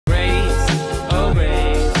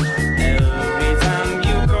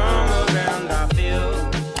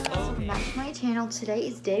channel. Today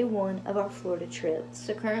is day one of our Florida trip.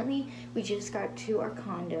 So currently we just got to our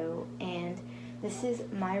condo and this is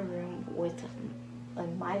my room with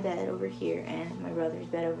my bed over here and my brother's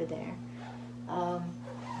bed over there.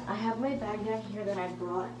 I have my bag down here that I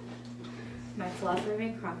brought, my fluffer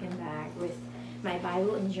and Crockin bag with my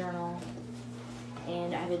Bible and journal,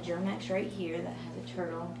 and I have a Germex right here that has a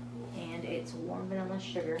turtle and it's warm vanilla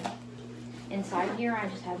sugar. Inside here I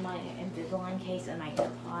just have my Invisalign case and my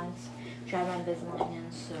AirPods, which I have my Invisalign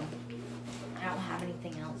in, so I don't have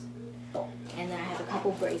anything else. And then I have a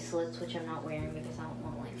couple bracelets, which I'm not wearing because I don't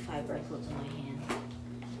want like 5 bracelets in my hand.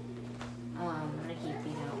 I'm gonna keep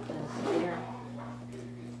these out because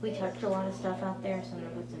we touched a lot of stuff out there, so I'm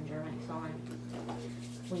gonna put some Germex on.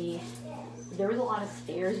 There was a lot of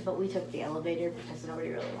stairs, but we took the elevator because nobody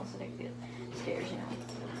really wants to take the stairs, you know.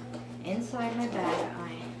 Inside my bag,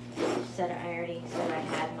 I already said I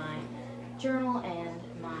had my journal and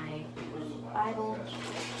my Bible.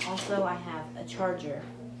 Also, I have a charger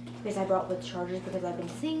because I brought both chargers because I've been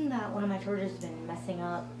seeing that one of my chargers has been messing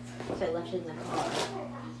up, so I left it in the car.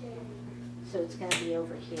 So it's gonna be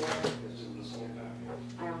over here.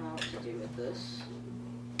 I don't know what to do with this.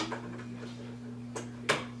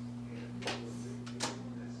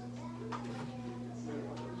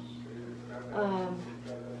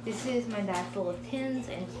 This is my bag full of pins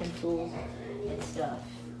and pencils and stuff.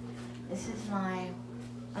 This is my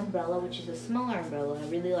umbrella, which is a smaller umbrella. I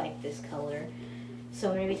really like this color. So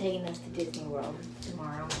I'm going to be taking this to Disney World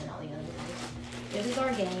tomorrow and all the other things. This is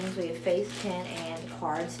our games. We have face 10 and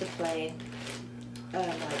cards to play. Like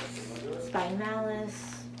Spine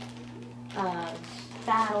Malice,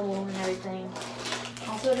 Battle and everything.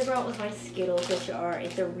 Also, what I brought was my Skittles, which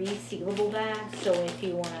it's a resealable bag. So if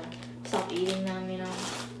you want to stop eating them, you know.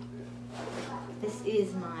 This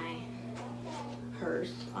is my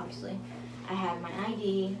purse, obviously. I have my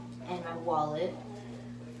ID and my wallet,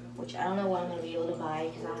 which I don't know what I'm going to be able to buy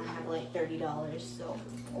because I don't have like $30, so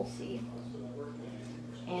we'll see.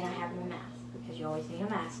 And I have my mask because you always need a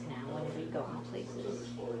mask now whenever you go on places.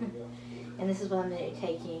 And this is what I'm going to be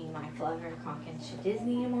taking my Fluffer and Crockin to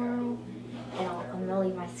Disney tomorrow. And I'm going to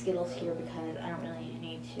leave my Skittles here because I don't really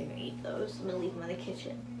need to eat those. I'm going to leave them in the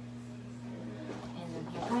kitchen. And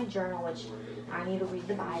then here's my journal, which I need to read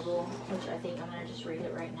the Bible, which I think I'm going to just read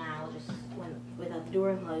it right now, just without the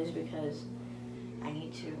door closed, because I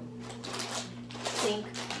need to think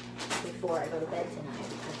before I go to bed tonight,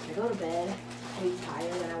 because if I go to bed, I'll be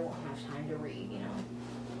tired and I won't have time to read, you know.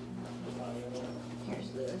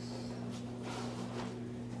 Here's this.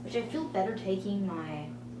 Which I feel better taking my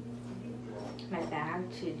bag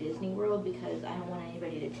to Disney World because I don't want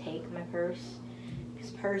anybody to take my purse.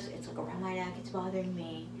 This purse, it's like around my neck, it's bothering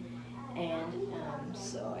me. And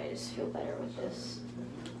so I just feel better with this.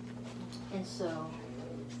 And so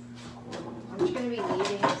I'm just going to be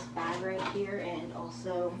leaving this bag right here and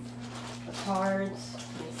also the cards,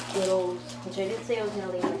 my Skittles, which I did say I was going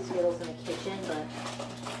to leave my Skittles in the kitchen,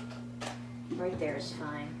 but right there is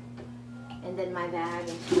fine. And then my bag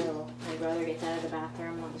until my brother gets out of the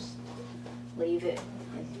bathroom, I'll just leave it.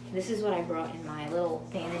 And this is what I brought in my little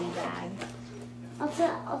vanity bag.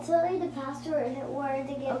 I'll tell you the password where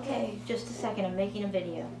to get Okay, just a second, I'm making a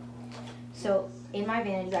video. So, in my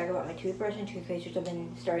vanity bag, I brought my toothbrush and toothpaste, which I've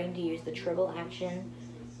been starting to use the Triple Action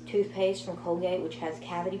toothpaste from Colgate, which has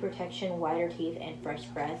cavity protection, whiter teeth, and fresh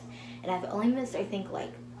breath. And I've only missed, I think,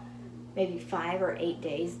 like, maybe 5 or 8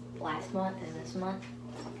 days last month and this month.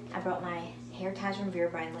 I brought my hair ties from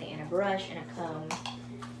Vera Bradley and a brush and a comb,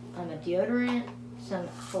 a deodorant, some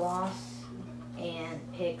floss, and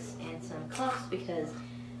picks and some cups because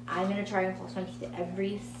I'm going to try and floss my teeth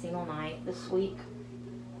every single night this week,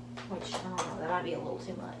 which, I don't know, that might be a little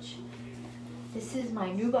too much. This is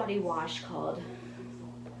my new body wash called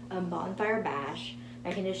Bonfire Bash,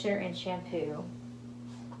 my conditioner and shampoo.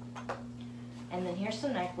 And then here's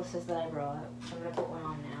some necklaces that I brought. I'm going to put one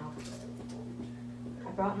on now.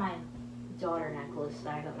 I brought my daughter necklace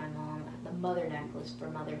that I got my mom, the mother necklace for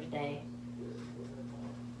Mother's Day.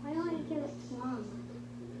 Why don't I give it to Mom?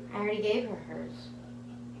 I already gave her hers.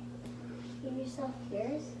 Give yourself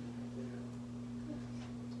yours?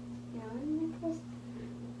 Your own necklace?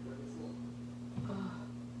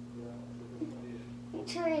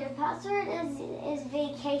 Victoria, the password is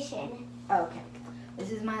vacation. Okay. This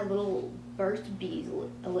is my little Burst Bees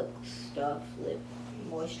lip stuff, lip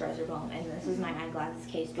moisturizer balm, and this is my eyeglasses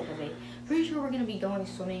case because I'm pretty sure we're going to be going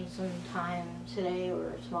swimming sometime today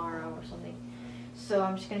or tomorrow or something. So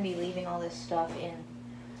I'm just going to be leaving all this stuff in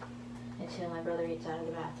until my brother gets out of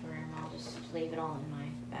the bathroom. I'll just leave it all in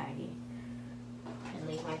my baggie and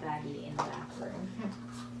leave my baggie in the bathroom.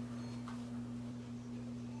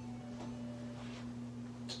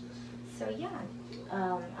 So yeah,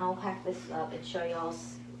 I'll pack this up and show y'all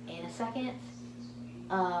in a second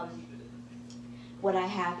what I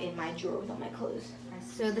have in my drawer with all my clothes.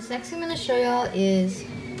 So this next thing I'm going to show y'all is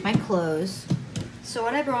my clothes. So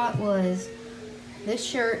what I brought was this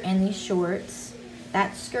shirt and these shorts,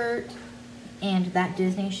 that skirt, and that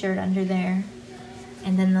Disney shirt under there.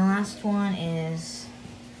 And then the last one is,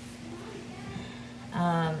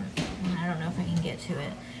 I don't know if I can get to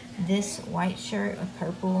it, this white shirt with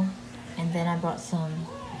purple. And then I brought some,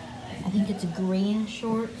 I think it's green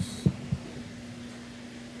shorts,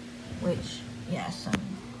 which, yeah, some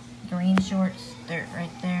green shorts, they're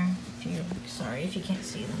right there. Sorry if you can't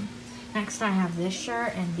see them. Next I have this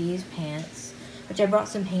shirt and these pants, which I brought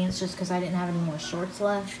some pants just because I didn't have any more shorts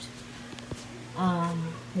left.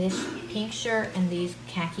 This pink shirt and these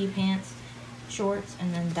khaki pants, shorts,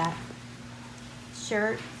 and then that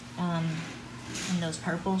shirt, and those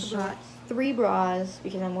purple shorts. 3 bras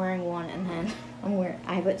because I'm wearing one, and then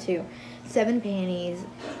I put 2. 7 panties,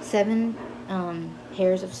 7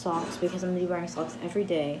 pairs of socks because I'm gonna be wearing socks every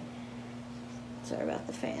day. Sorry about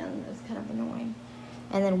the fan, it's kind of annoying.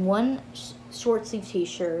 And then 1 short sleeve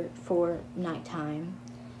t-shirt for nighttime,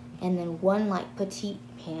 and then 1 like petite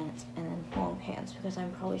pants, and then long pants because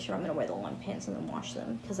I'm probably sure I'm gonna wear the long pants and then wash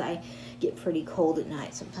them because I get pretty cold at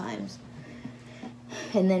night sometimes.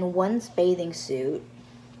 And then 1 bathing suit,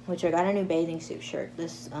 which I got a new bathing suit shirt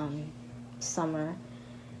this summer.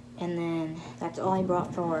 And then that's all I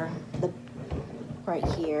brought for the right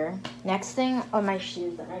here. Next thing are my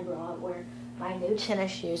shoes that I brought were my new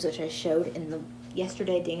tennis shoes, which I showed in the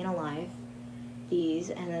yesterday day in a life. These,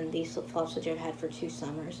 and then these flip-flops, which I've had for 2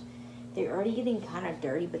 summers. They're already getting kind of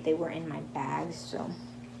dirty, but they were in my bag, so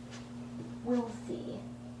we'll see.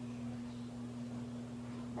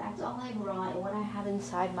 That's all I brought and what I have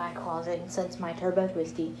inside my closet. And since my Turbo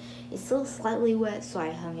Twisty is still slightly wet, so I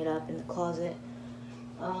hung it up in the closet.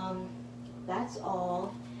 That's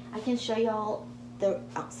all. I can show y'all the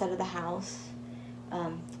outside of the house.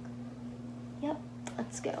 Yep,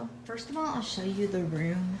 let's go. First of all, I'll show you the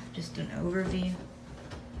room, just an overview.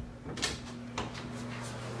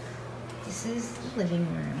 This is the living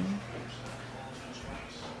room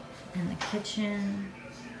and the kitchen.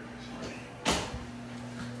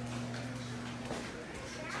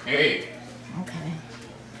 Hey. Okay.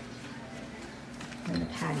 And the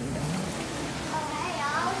patio.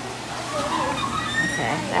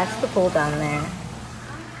 Okay, that's the pool down there.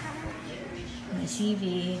 And the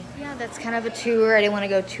TV. Yeah, that's kind of a tour. I didn't want to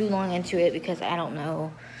go too long into it because I don't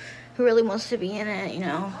know who really wants to be in it, you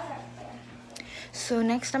know. So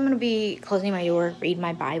next I'm going to be closing my door, read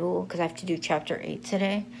my Bible, because I have to do chapter 8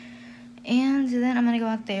 today. And then I'm going to go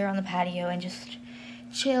out there on the patio and just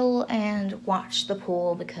chill and watch the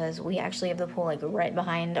pool, because we actually have the pool like right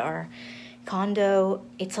behind our condo.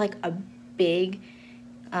 It's like a big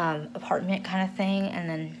apartment kind of thing, and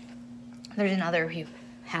then there's another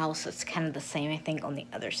house that's kind of the same, I think, on the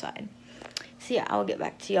other side. So yeah, I'll get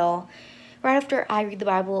back to y'all right after I read the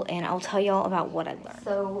Bible, and I'll tell y'all about what I learned.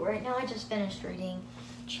 So right now I just finished reading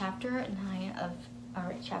chapter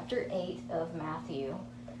 8 of Matthew,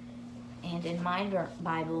 and in my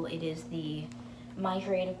Bible it is the My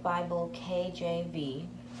Creative Bible KJV,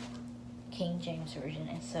 King James Version,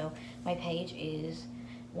 and so my page is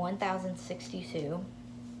 1062.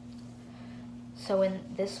 So in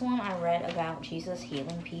this one I read about Jesus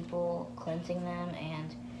healing people, cleansing them,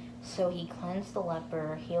 and so he cleansed the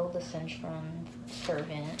leper, healed the centurion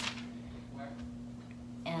servant,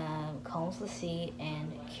 calms the sea,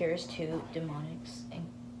 and cures 2 demonics.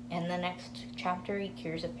 And the next chapter he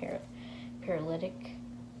cures a paralytic.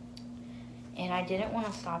 And I didn't want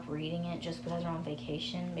to stop reading it just because we're on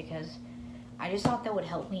vacation, because I just thought that would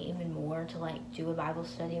help me even more to like do a Bible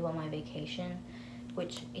study while my vacation,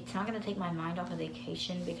 which it's not going to take my mind off of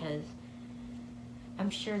vacation, because I'm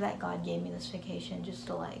sure that God gave me this vacation just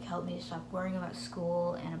to like help me to stop worrying about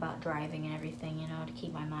school and about driving and everything, you know, to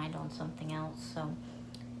keep my mind on something else. So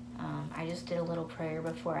I just did a little prayer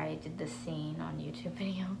before I did this scene on YouTube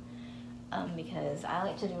video, because I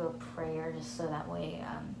like to do a prayer just so that way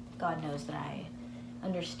God knows that I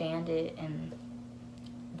understand it and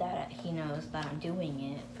that he knows that I'm doing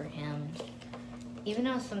it for him. Even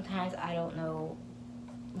though sometimes I don't know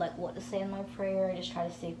like what to say in my prayer, I just try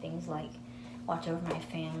to say things like, watch over my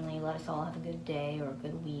family, let us all have a good day or a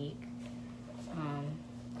good week.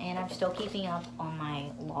 And I'm still keeping up on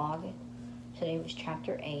my log. Today was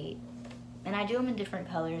chapter 8. And I do them in different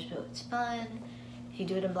colors, but it's fun. If you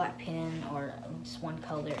do it in black pen or just one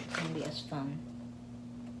color, it can be as fun.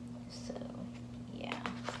 So, yeah.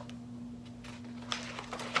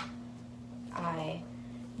 I'm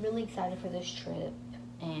really excited for this trip.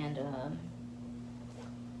 And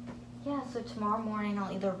yeah, so tomorrow morning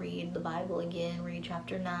I'll either read the Bible again, read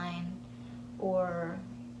chapter 9, or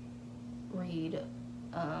read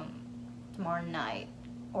tomorrow night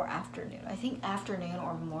or afternoon. I think afternoon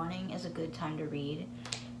or morning is a good time to read,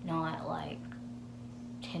 not like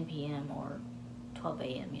 10 p.m. or 12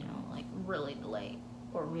 a.m., you know, like really late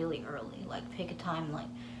or really early. Like pick a time like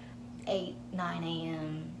 8, 9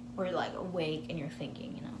 a.m. where you're like awake and you're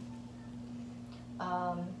thinking, you know.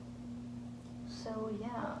 So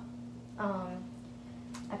yeah,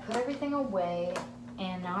 I put everything away,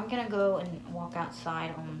 and now I'm gonna go and walk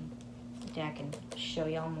outside on the deck and show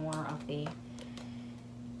y'all more of the,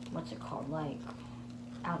 what's it called, like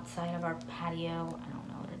outside of our patio. I don't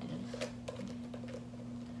know what it is.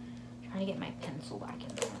 Trying to get my pencil back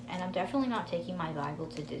in there. And I'm definitely not taking my Bible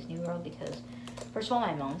to Disney World because, first of all,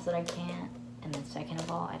 my mom said I can't, and then second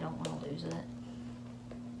of all, I don't want to lose it.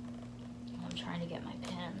 I'm trying to get my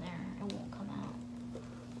pen in there. It won't come out.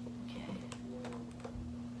 Okay.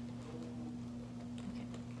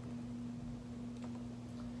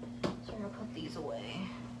 So I'm gonna put these away.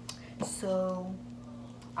 So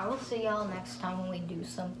I will see y'all next time when we do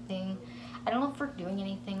something. I don't know if we're doing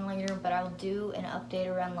anything later, but I'll do an update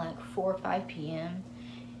around like 4 or 5 p.m.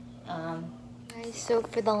 Guys, so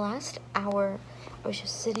for the last hour, I was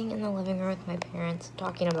just sitting in the living room with my parents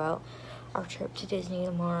talking about our trip to Disney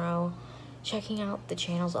tomorrow, checking out the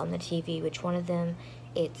channels on the TV, which one of them,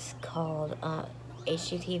 it's called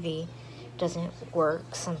HGTV, doesn't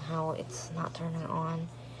work. Somehow it's not turning on.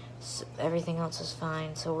 So everything else is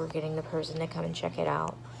fine, so we're getting the person to come and check it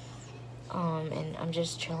out. And I'm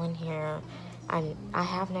just chilling here. I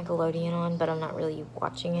have Nickelodeon on, but I'm not really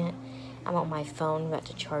watching it. I'm on my phone about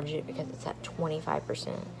to charge it because it's at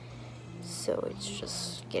 25%. So it's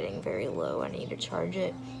just getting very low. I need to charge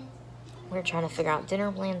it. We're trying to figure out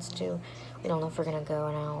dinner plans too. We don't know if we're gonna go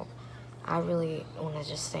out. I really want to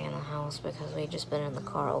just stay in the house because we've just been in the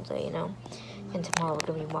car all day, you know. And tomorrow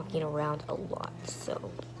we're gonna be walking around a lot,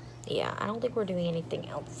 so yeah, I don't think we're doing anything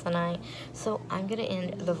else tonight. So I'm gonna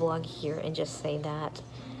end the vlog here and just say that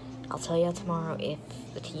I'll tell y'all tomorrow if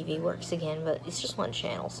the TV works again, but it's just one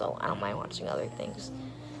channel, so I don't mind watching other things.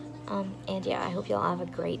 And yeah, I hope y'all have a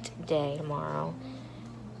great day tomorrow,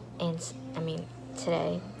 and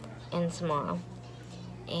today and tomorrow,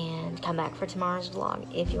 and come back for tomorrow's vlog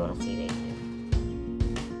if you want to see it.